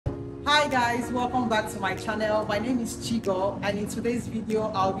guys, welcome back to my channel. My name is Chigo, and in today's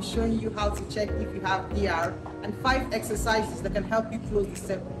video I'll be showing you how to check if you have DR and 5 exercises that can help you close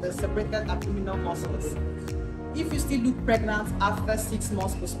the separated abdominal muscles. If you still look pregnant after 6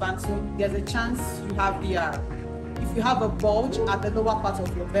 months postpartum, there's a chance you have DR. If you have a bulge at the lower part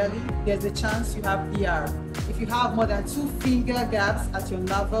of your belly, there's a chance you have DR. If you have more than 2 finger gaps at your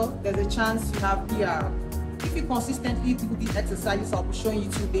navel, there's a chance you have DR. If you consistently do the exercises I'll be showing you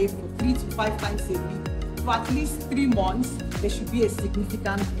today for 3 to 5 times a week for at least 3 months, there should be a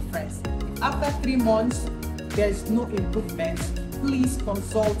significant difference. If after 3 months there is no improvement, please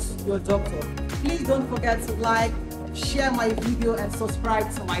consult your doctor. Please don't forget to like, share my video and subscribe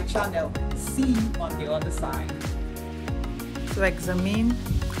to my channel. See you on the other side. To examine,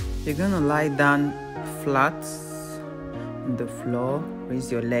 you're going to lie down flat on the floor, raise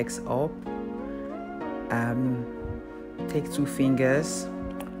your legs up. Take 2 fingers,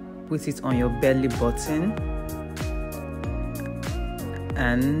 put it on your belly button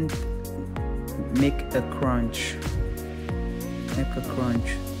and make a crunch.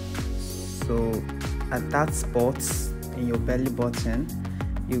 So at that spot in your belly button,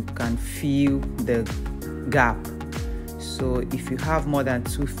 you can feel the gap. So if you have more than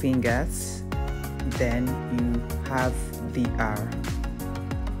 2 fingers, then you have DR.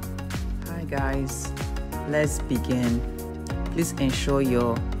 Hi guys, let's begin. Please ensure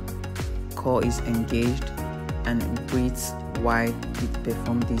your core is engaged and breathe while you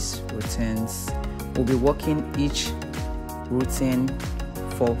perform these routines. We'll be working each routine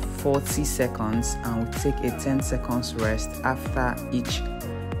for 40 seconds and we'll take a 10 seconds rest after each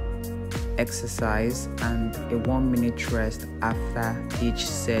exercise and a 1-minute rest after each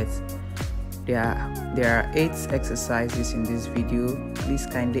set. There are 8 exercises in this video. Please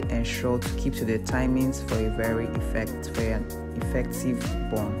kindly ensure to keep to the timings for an effective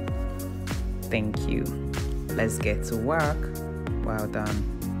burn. Thank you. Let's get to work. Well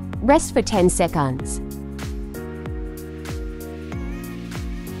done. Rest for 10 seconds.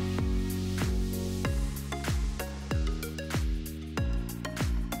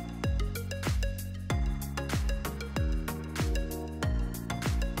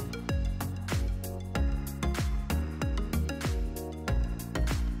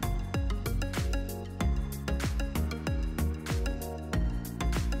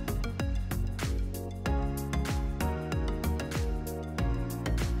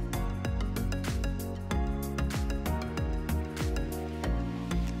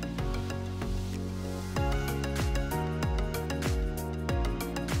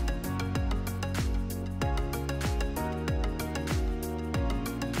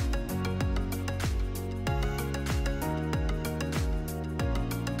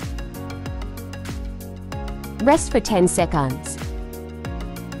 Rest for 10 seconds.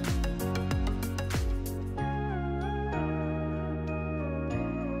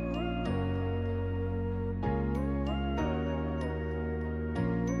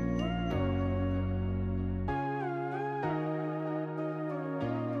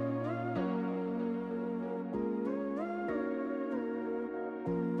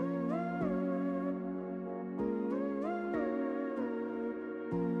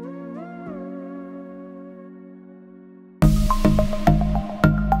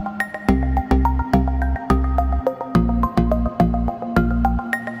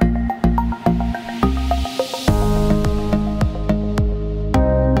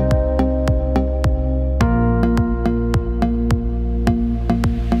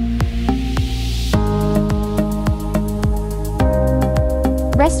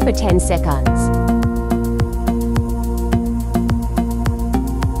 Rest for 10 seconds.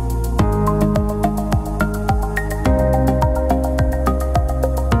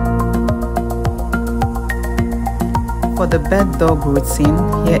 For the bird dog routine,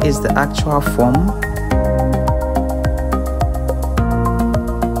 here is the actual form.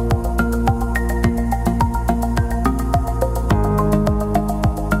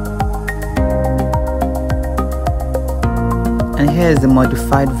 And here is the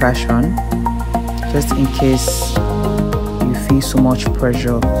modified version, just in case you feel so much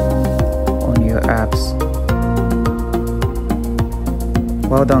pressure on your abs.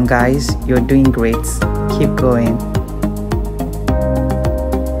 Well done guys, you're doing great. Keep going.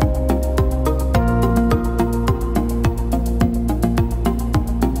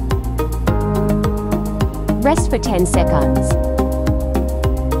 Rest for 10 seconds.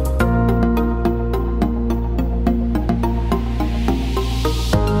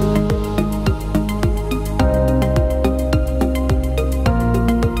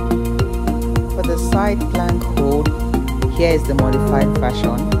 For the side plank hold, here is the modified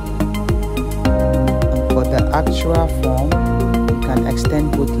version. the actual form, you can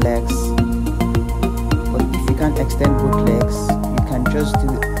extend both legs. But if you can't extend both legs, you can just do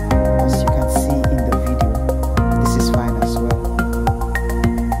as you can see in the video. This is fine as well.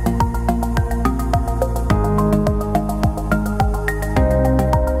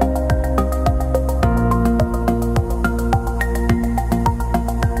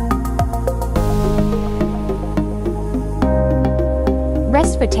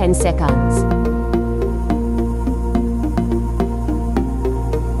 Rest for 10 seconds.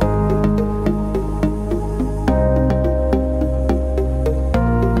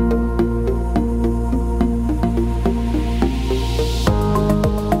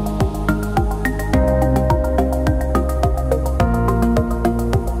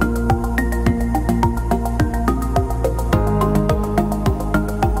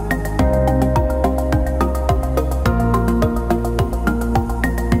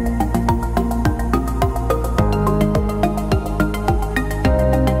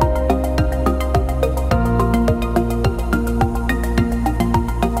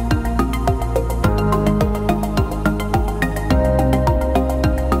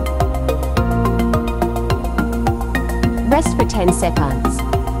 Rest for 10 seconds.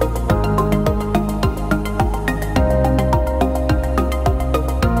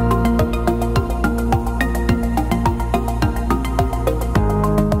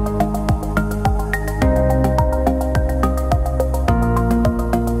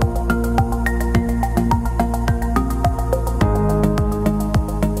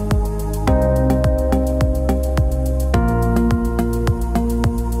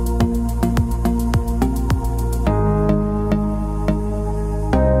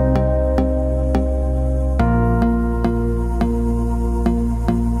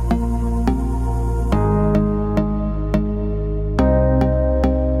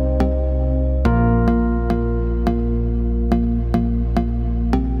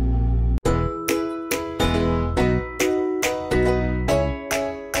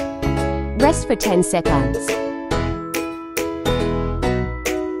 Rest for 10 seconds.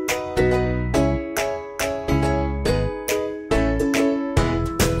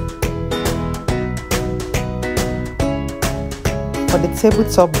 For the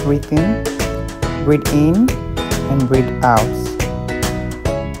tabletop breathing, breathe in and breathe out.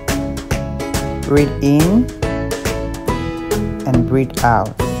 Breathe in and breathe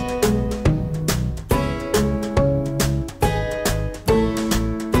out.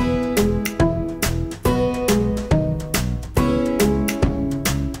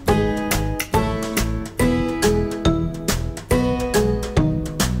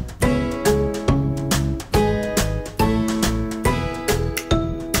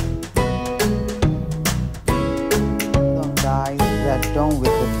 Done with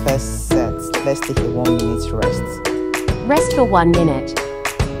the first set. Let's take a 1 minute rest. Rest for 1 minute.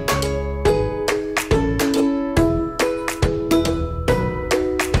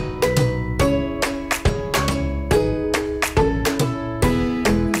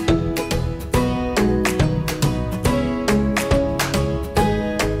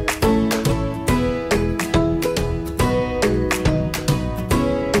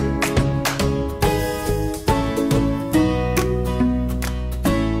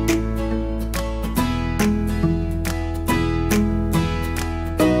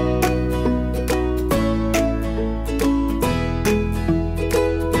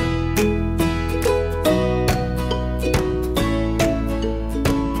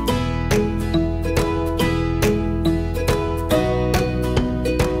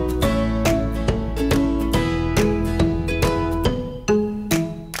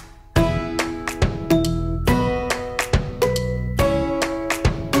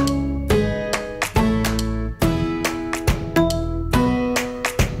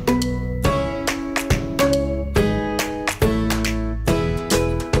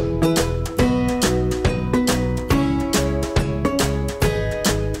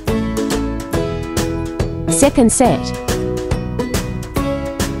 Second set.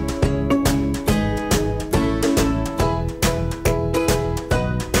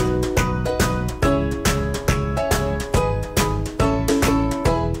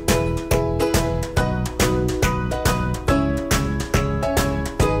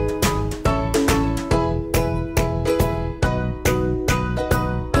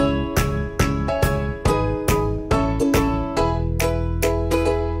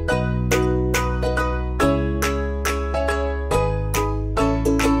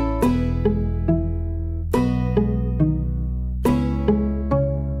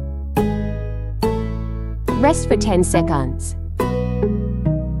 Rest for 10 seconds.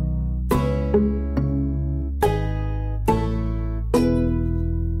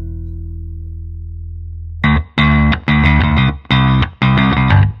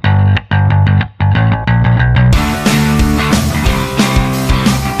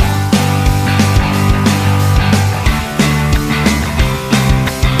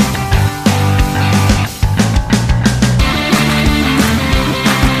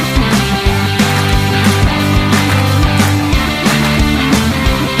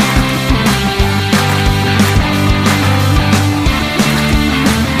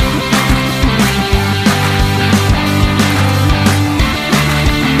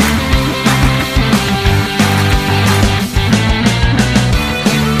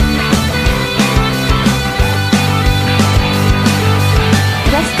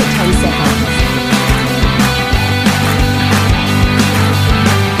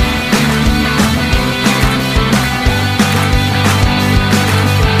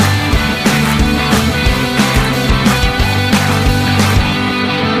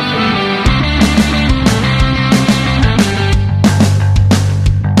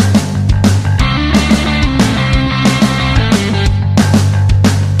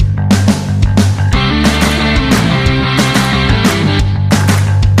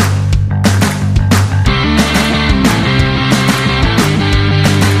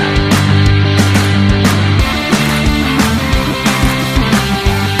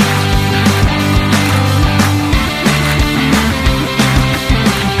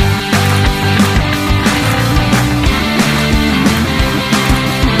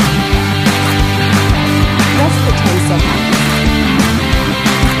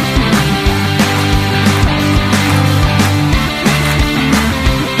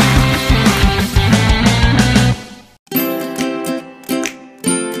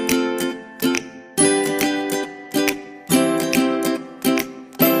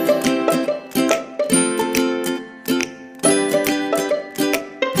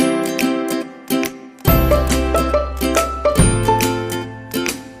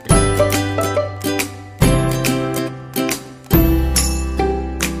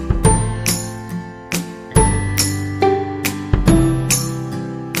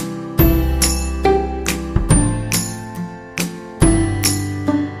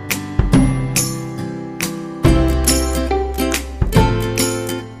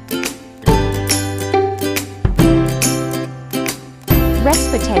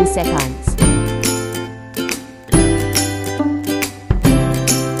 seconds.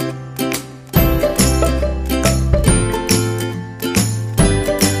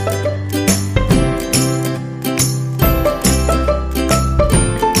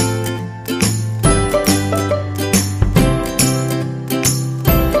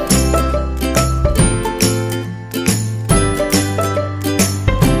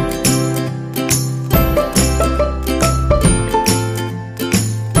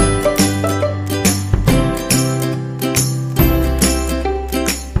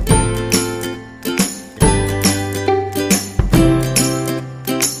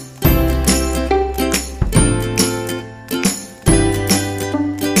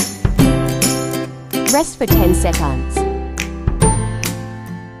 Rest for 10 seconds.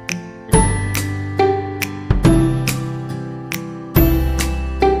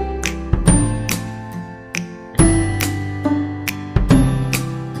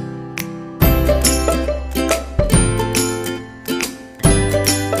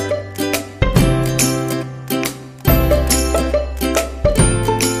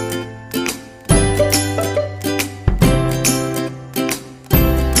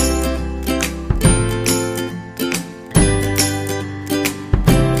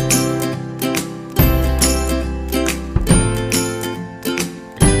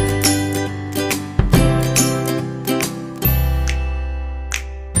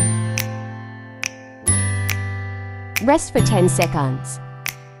 Rest for 10 seconds.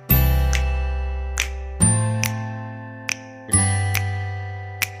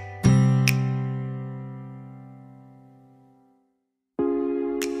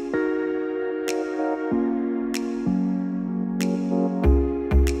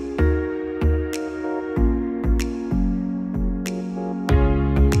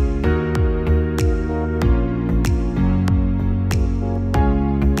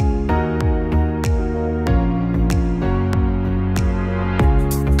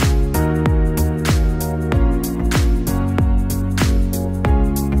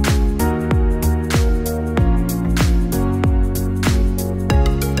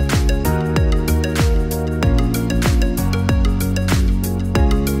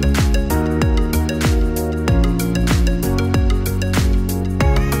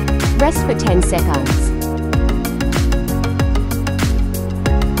 Rest for 10 seconds.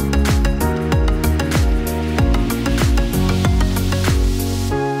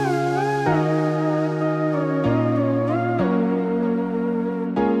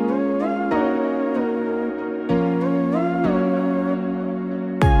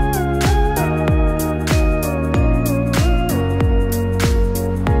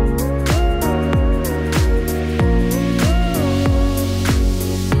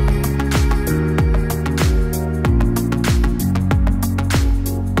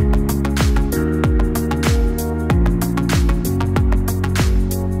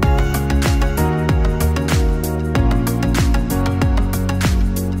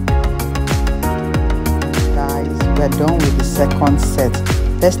 We're done with the second set.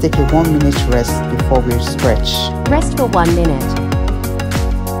 Let's take a 1 minute rest before we stretch. Rest for 1 minute.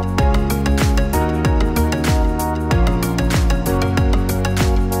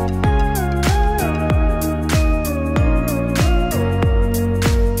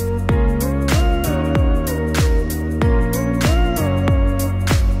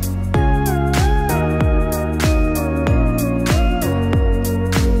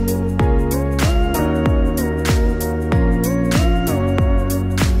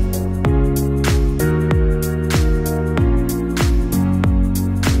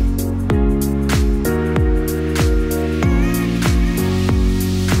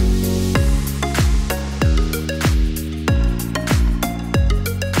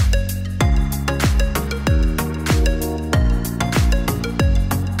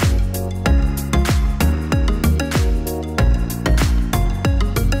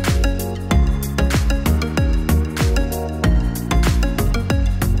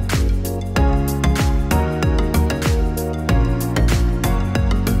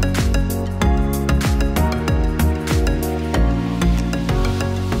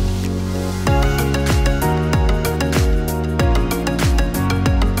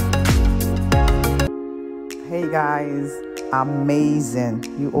 Hey guys, amazing.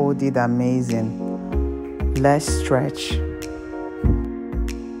 You all did amazing. Let's stretch.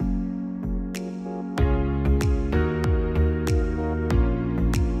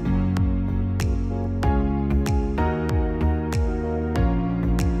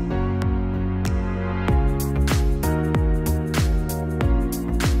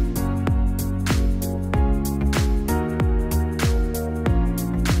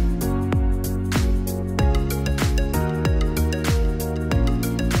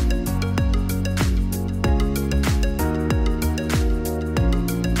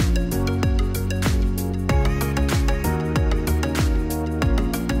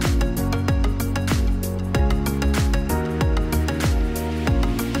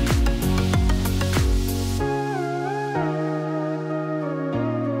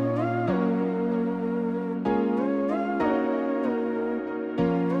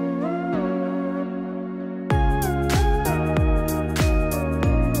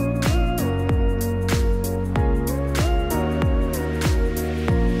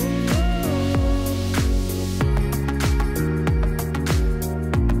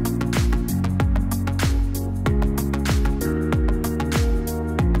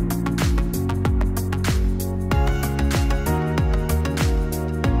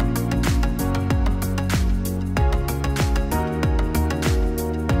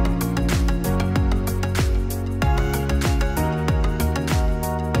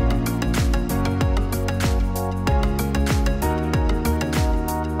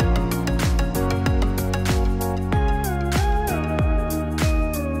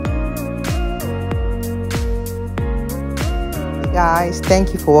 guys,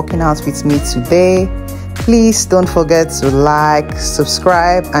 thank you for working out with me today. Please don't forget to like,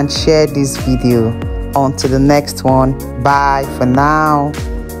 subscribe and share this video. On to the next one. Bye for now.